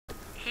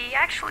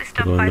actually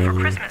stopped by for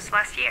Christmas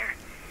last year.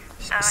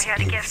 He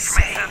had a gift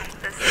for my son,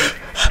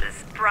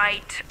 this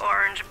bright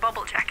orange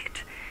bubble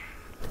jacket.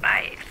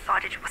 I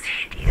thought it was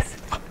hideous.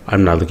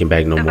 I'm not looking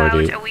back no more,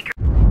 dude. About a week.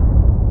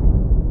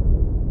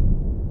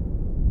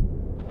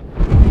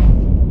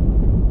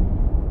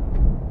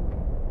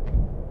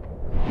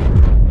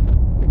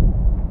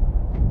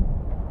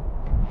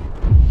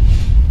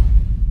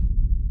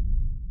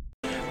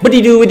 What do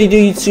you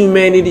do, YouTube,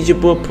 man? It is your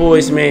boy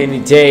POiiSED, man.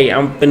 Today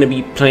I'm gonna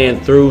be playing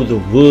Through the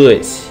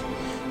Woods.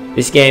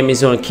 This game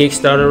is on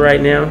Kickstarter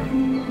right now,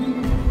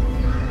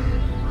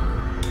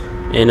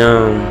 and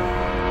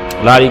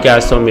a lot of you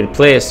guys told me to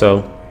play it,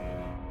 so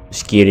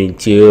let's get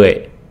into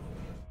it.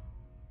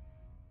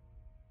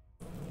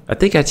 I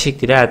think I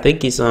checked it out. I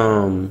think it's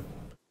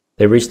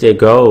they reached their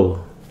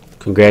goal.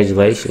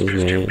 Congratulations,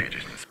 man.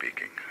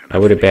 I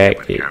would have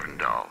backed it.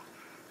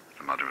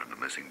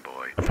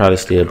 I probably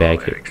still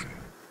back it.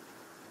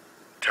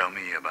 Tell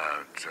me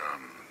about,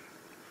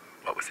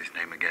 what was his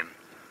name again?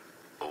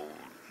 Old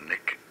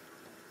Nick?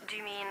 Do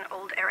you mean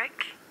Old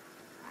Eric?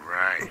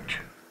 Right.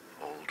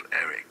 Old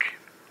Eric.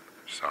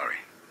 Sorry.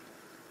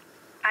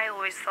 I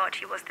always thought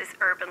he was this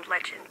urban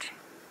legend.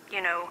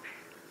 You know,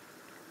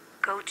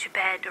 go to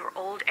bed or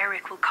Old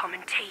Eric will come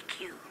and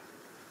take you.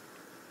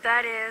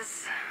 That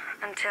is,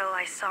 until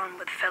I saw him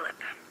with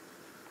Philip,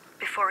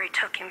 before he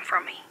took him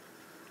from me.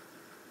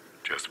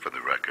 Just for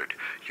the record,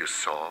 you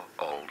saw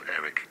Old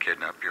Eric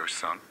kidnap your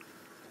son?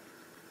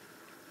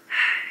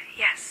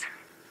 Yes.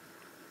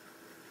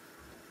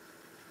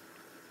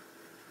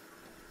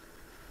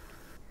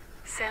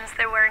 Since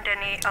there weren't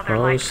any other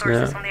light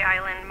sources on the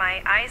island,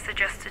 my eyes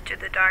adjusted to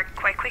the dark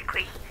quite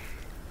quickly.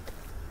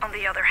 On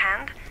the other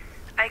hand,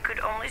 I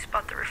could only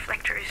spot the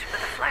reflectors with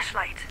a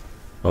flashlight.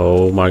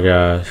 Oh my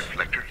gosh.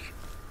 Reflectors?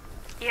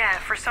 Yeah,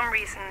 for some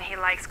reason he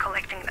likes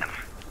collecting them.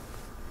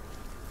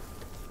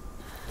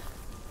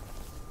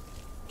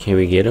 Can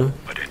we get him?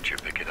 Why didn't you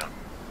pick it up?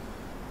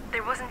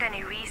 There wasn't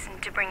any reason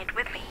to bring it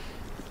with me.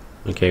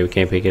 Okay, we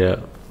can't pick it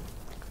up.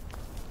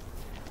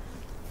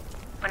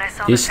 When I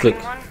saw the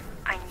second one,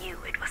 I knew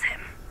it was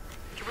him.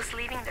 He was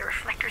leaving the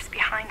reflectors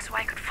behind so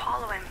I could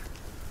follow him.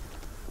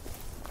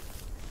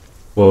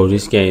 Whoa,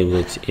 this game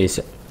looks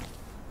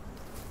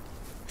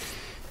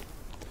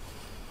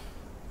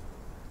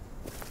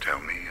Tell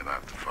me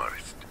about the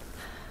forest.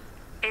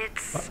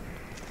 It's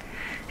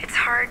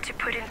hard to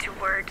put into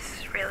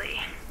words,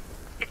 really.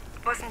 It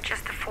wasn't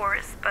just the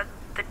forest, but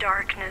the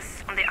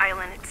darkness on the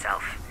island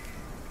itself.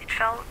 It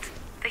felt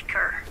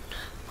thicker,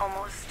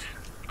 almost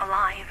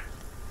alive.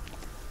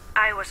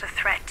 I was a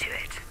threat to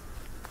it,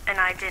 and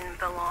I didn't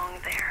belong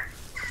there.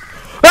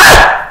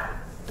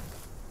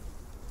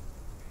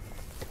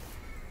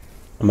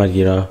 I'm about to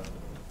get off.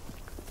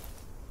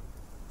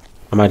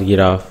 I'm about to get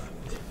off.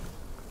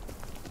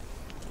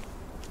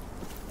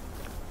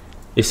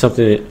 It's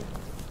something that...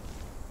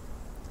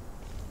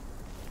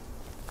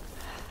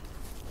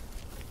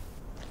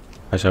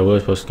 Gosh, I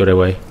was supposed to go that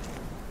way.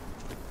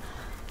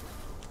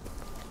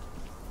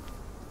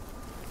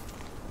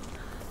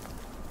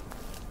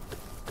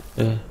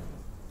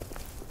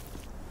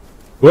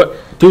 What?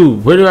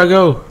 Dude, where do I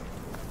go?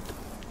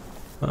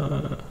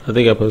 I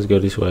think I'm supposed to go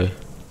this way.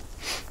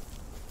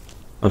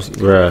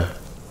 Bruh.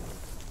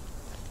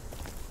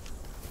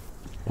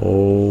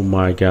 Oh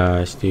my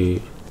gosh,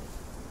 dude.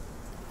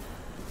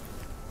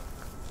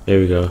 There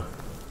we go.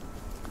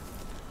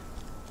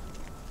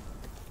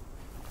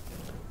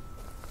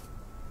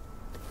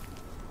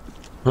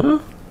 Huh?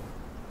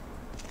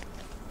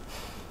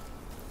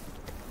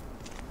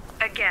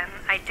 Again,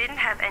 I didn't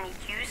have any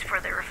use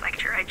for the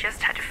reflector. I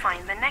just had to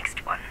find the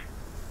next one.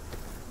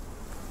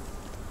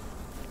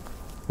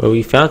 Well,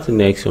 we found the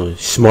next one.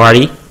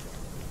 Smarty.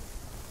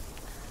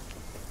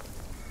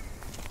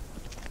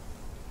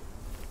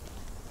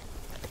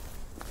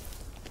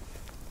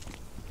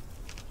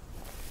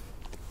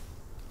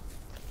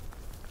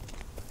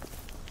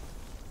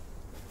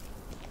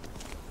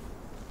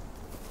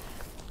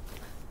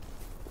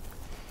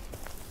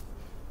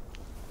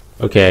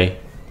 Okay.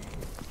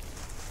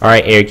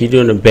 Alright, Eric, you're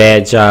doing a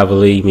bad job,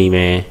 believe me,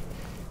 man.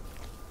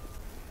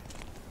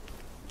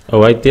 Oh,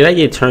 wait, did I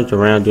get turned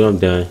around? Dude, I'm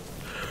done.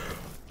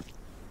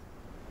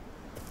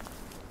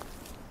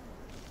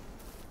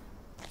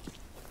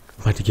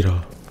 I'm about to get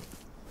off.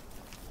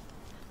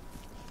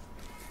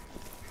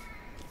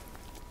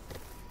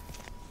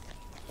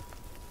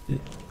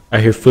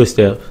 I hear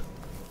footsteps.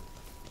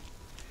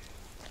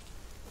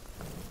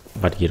 I'm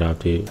about to get off,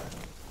 dude.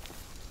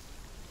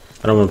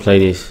 I don't want to play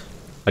this.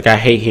 Like, I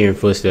hate hearing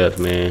footsteps,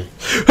 man.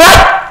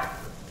 Ah!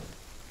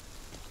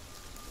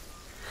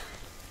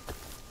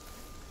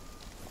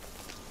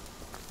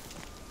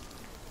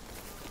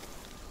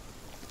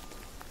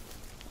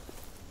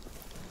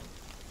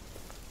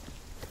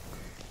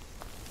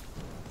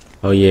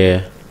 Oh,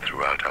 yeah.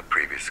 Throughout our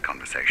previous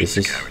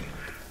conversations, Karen,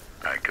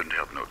 I couldn't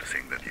help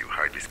noticing that you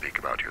hardly speak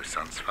about your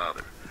son's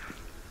father.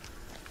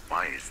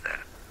 Why is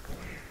that?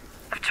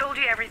 I've told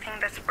you everything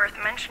that's worth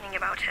mentioning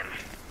about him.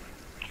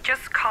 He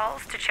just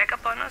calls to check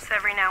up on us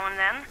every now and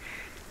then,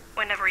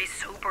 whenever he's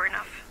sober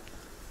enough.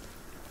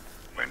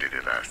 When did he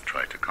last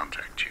try to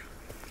contact you?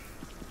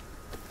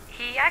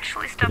 He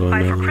actually stopped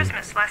by for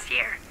Christmas last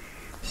year.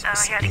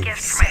 He had a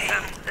gift for my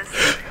son,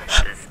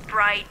 this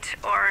bright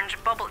orange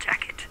bubble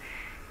jacket.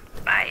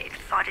 I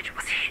thought it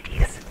was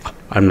hideous.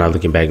 I'm not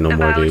looking back no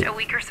more, dude. About a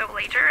week or so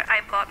later,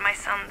 I bought my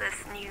son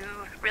this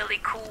new, really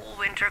cool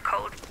winter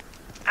coat.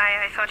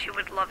 I thought he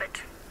would love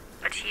it.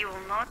 But he will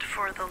not,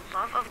 for the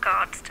love of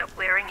God, stop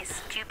wearing his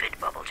stupid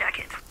bubble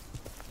jacket.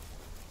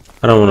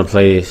 I don't want to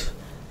play this.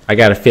 I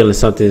got a feeling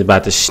something's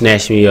about to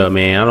snatch me up,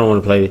 man. I don't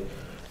want to play it.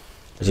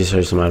 I just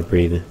heard somebody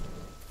breathing.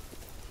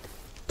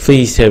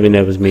 Please tell me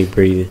that was me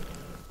breathing.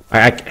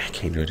 I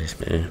can't do this,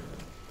 man.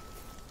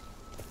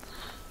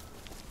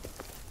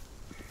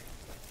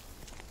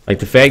 Like,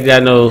 the fact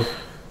that I know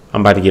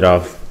I'm about to get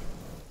off.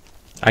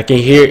 I can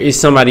hear it's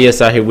somebody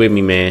else out here with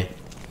me, man.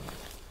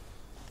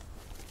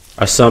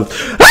 Or something.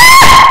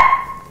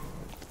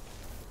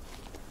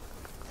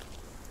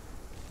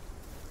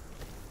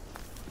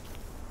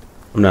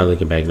 I'm not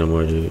looking back no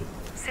more, dude.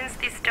 Since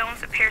these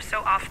stones appear so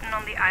often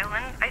on the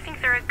island, I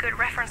think they're a good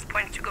reference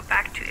point to go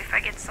back to if I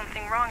get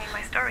something wrong in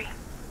my story.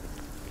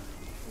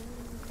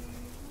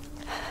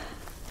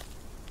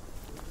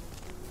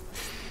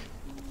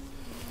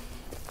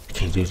 I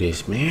can't do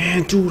this,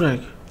 man. Dude,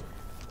 like...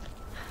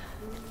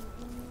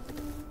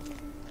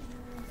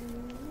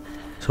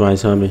 Somebody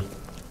tell me.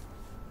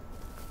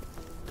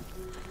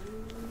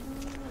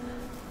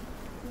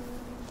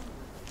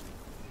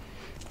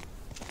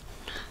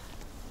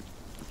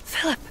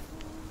 Philip.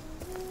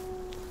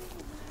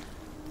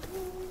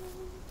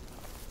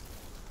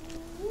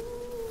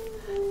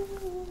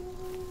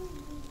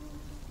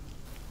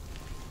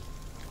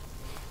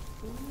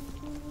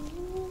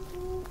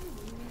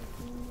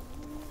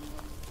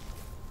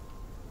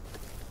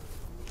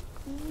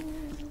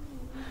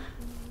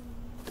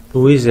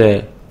 Who is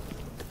that?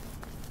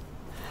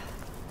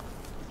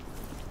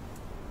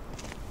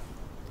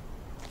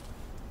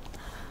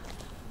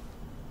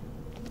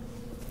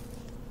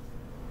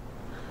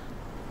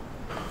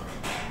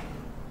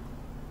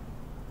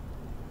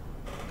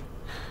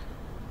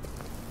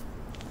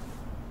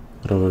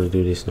 I don't want to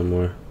do this no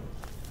more.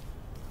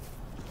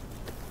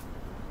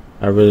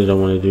 I really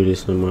don't want to do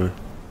this no more.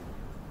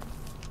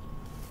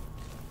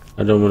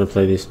 I don't want to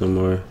play this no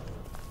more.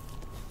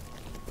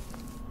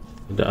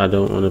 I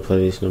don't want to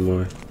play this no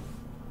more.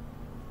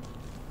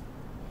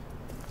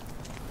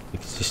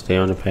 Just stay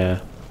on the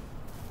path.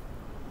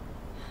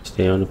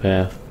 Stay on the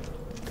path.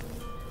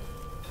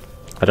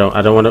 I don't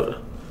want to.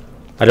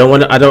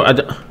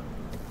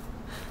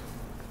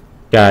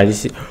 God,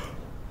 this is...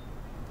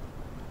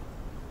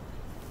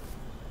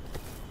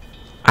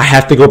 I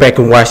have to go back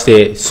and watch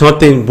that.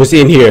 Something was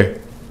in here.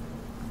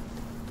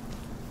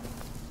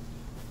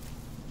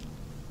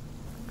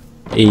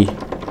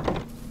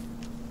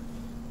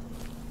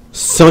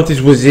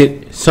 Something was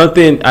it.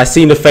 Something. I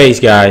seen the face,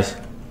 guys.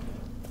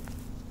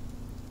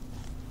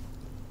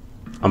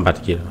 I'm about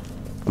to get off.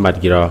 I'm about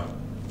to get off.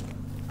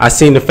 I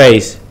seen the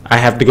face. I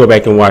have to go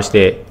back and watch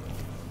that.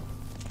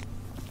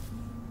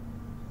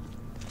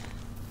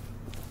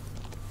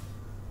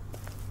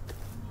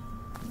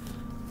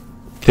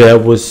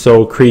 That was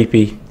so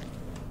creepy.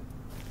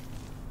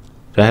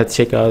 Do I have to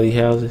check all these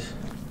houses?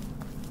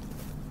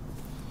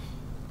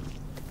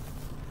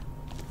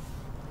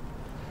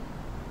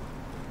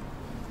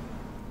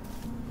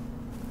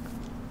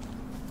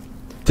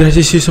 Did I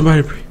just hear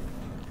somebody breathe?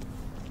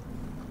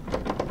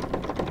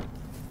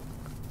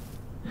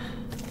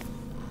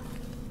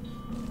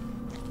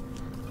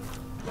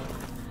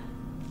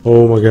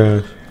 Oh my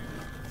gosh.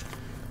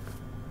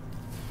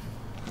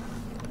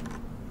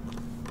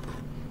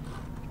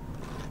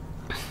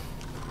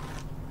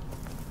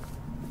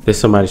 There's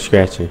somebody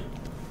scratching.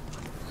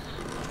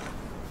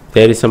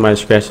 There is somebody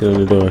scratching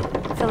on the door.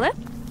 Philip?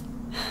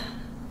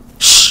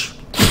 Shh!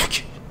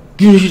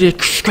 You hear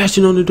that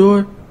scratching on the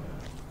door?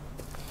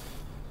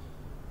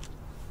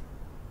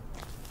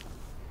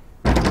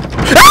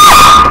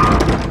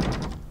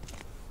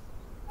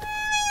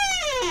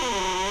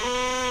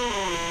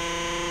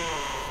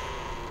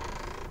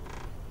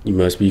 You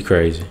must be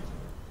crazy.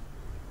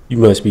 You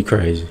must be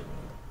crazy.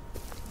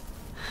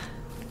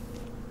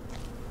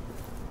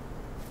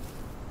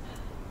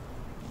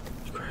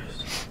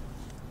 Crazy.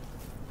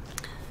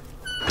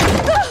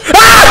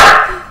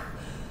 Ah!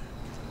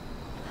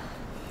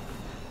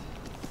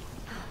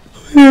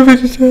 I'm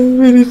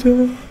gonna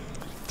die.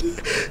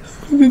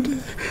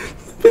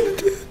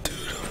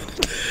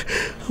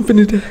 I'm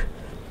gonna die.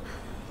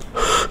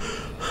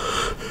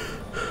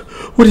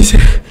 What is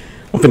it?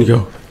 I'm finna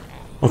go.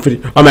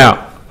 I'm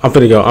out. I'm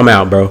finna go. I'm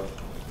out, bro.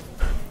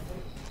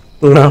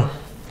 No.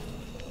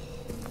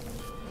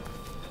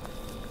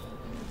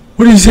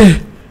 What did he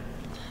say?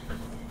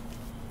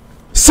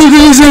 Something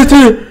is out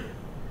there.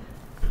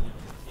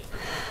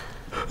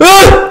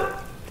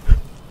 Ah!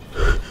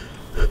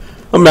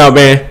 I'm out,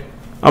 man.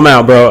 I'm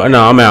out, bro.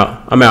 No, I'm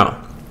out. I'm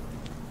out.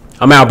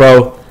 I'm out,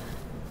 bro.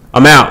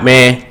 I'm out,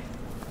 man.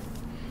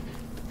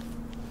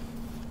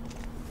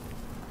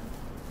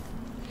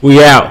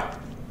 We out.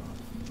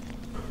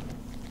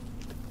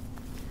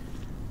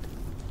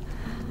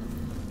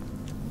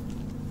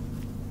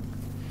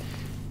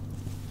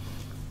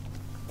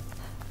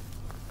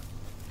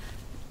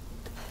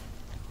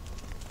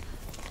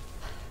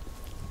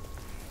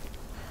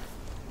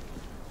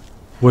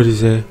 What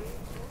is that?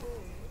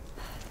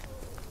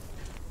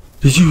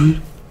 Did you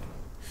hear?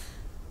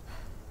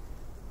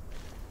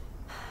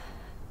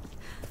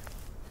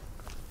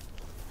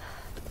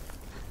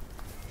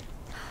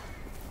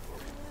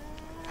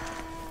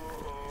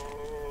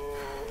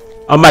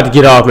 I'm about to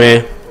get off,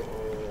 man.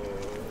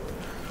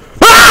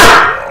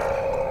 Ah!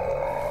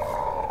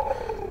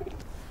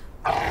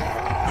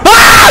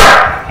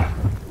 Ah!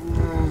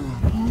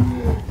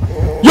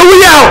 Yo,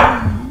 we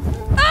out!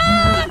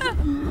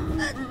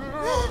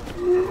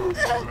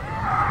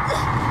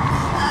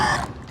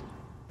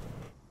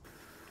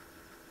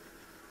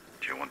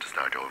 Do you want to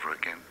start over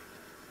again?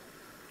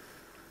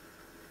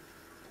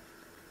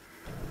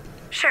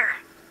 Sure.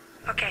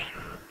 Okay.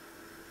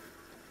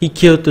 He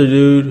killed the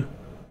dude.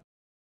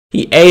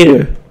 He ate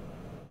her.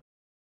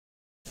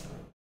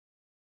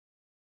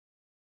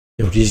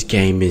 Yo, this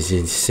game is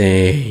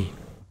insane.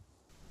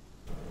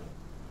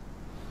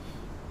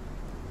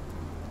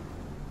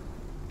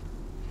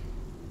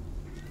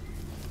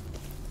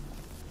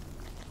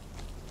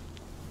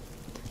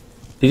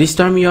 Did he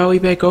start me all the way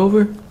back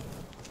over?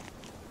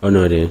 Oh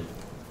no, it didn't.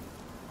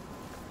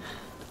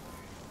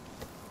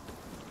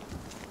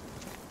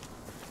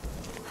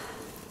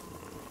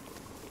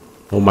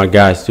 Oh my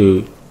gosh,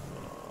 dude.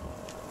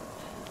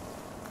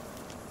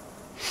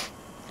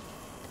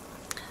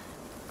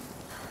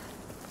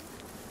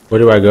 Where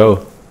do I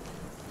go?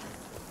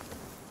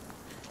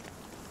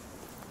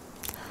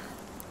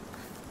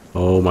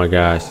 Oh my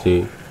gosh,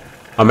 dude.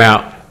 I'm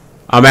out.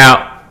 I'm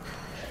out.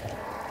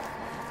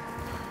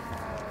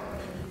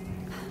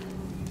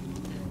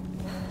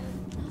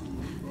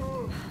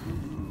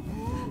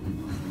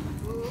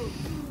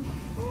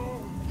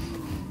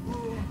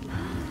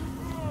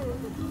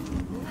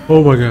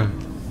 Oh my god.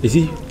 Is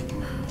he?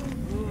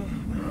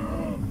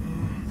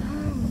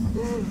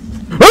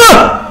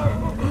 Ah!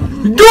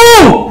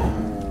 Go!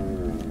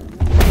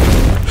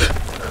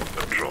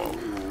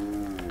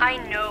 I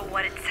know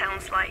what it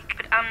sounds like,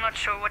 but I'm not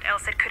sure what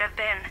else it could have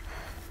been.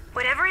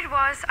 Whatever it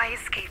was, I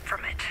escaped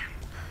from it.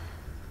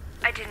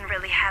 I didn't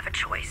really have a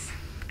choice.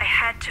 I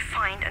had to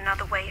find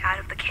another way out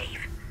of the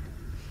cave.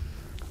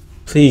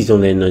 Please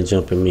don't let none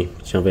jump at me.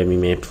 Jump at me,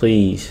 man.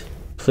 Please.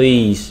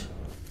 Please.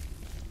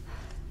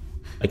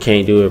 I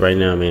can't do it right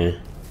now, man.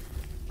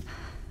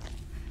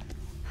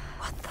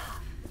 What the?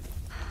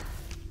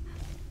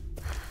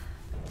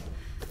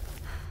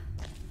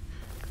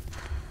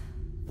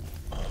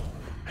 Oh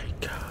my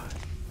god.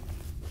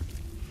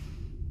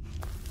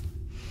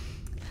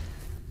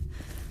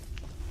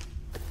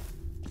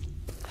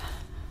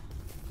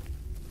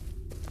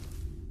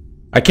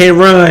 I can't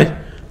run.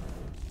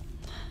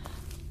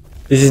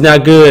 This is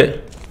not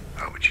good.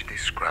 How would you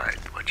describe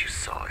what you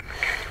saw in the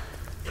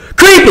cave?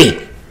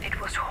 Creepy!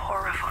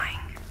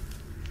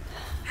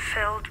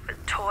 Filled with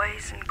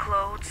toys and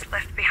clothes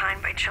left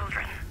behind by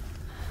children.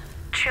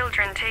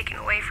 Children taken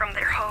away from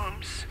their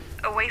homes,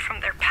 away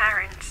from their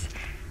parents,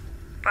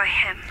 by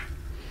him.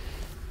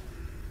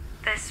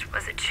 This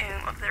was a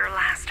tomb of their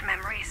last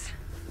memories.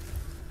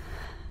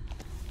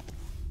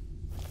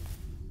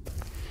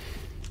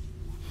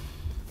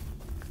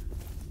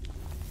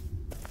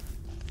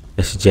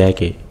 That's a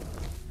jacket.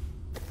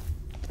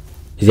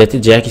 Is that the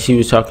jacket she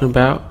was talking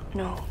about?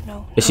 No.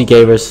 That she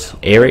gave us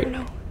Eric?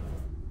 No.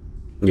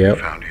 Yep.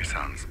 You found your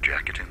son's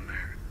jacket in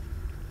there.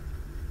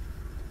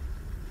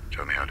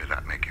 Tell me, how did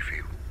that make you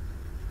feel?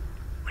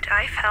 What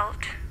I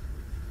felt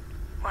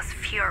was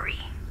fury.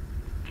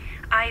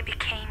 I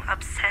became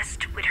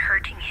obsessed with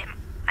hurting him.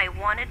 I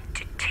wanted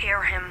to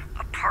tear him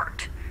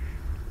apart.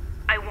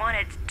 I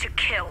wanted to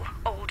kill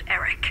old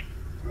Eric.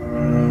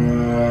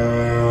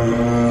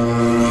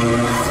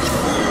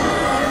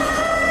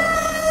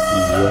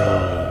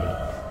 Yo.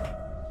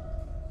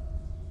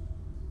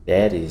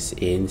 That is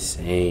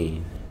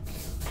insane.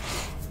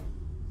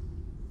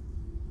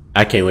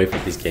 I can't wait for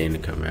this game to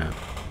come out.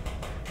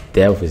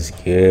 That was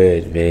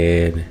good,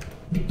 man.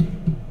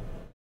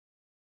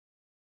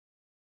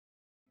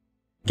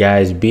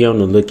 Guys, be on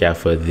the lookout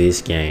for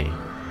this game.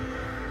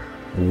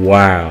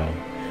 Wow.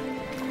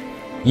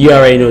 You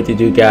already know what to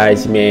do,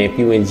 guys, man. If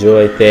you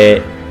enjoyed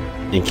that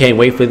and can't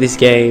wait for this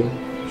game,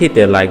 hit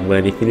that like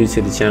button. If you're new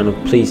to the channel,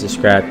 please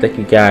subscribe. Thank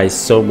you guys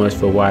so much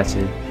for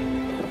watching.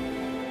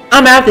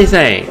 I'm out this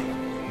thing.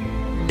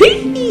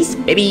 Peace,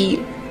 baby.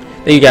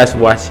 Thank you guys for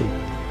watching.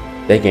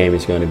 That game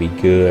is going to be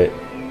good.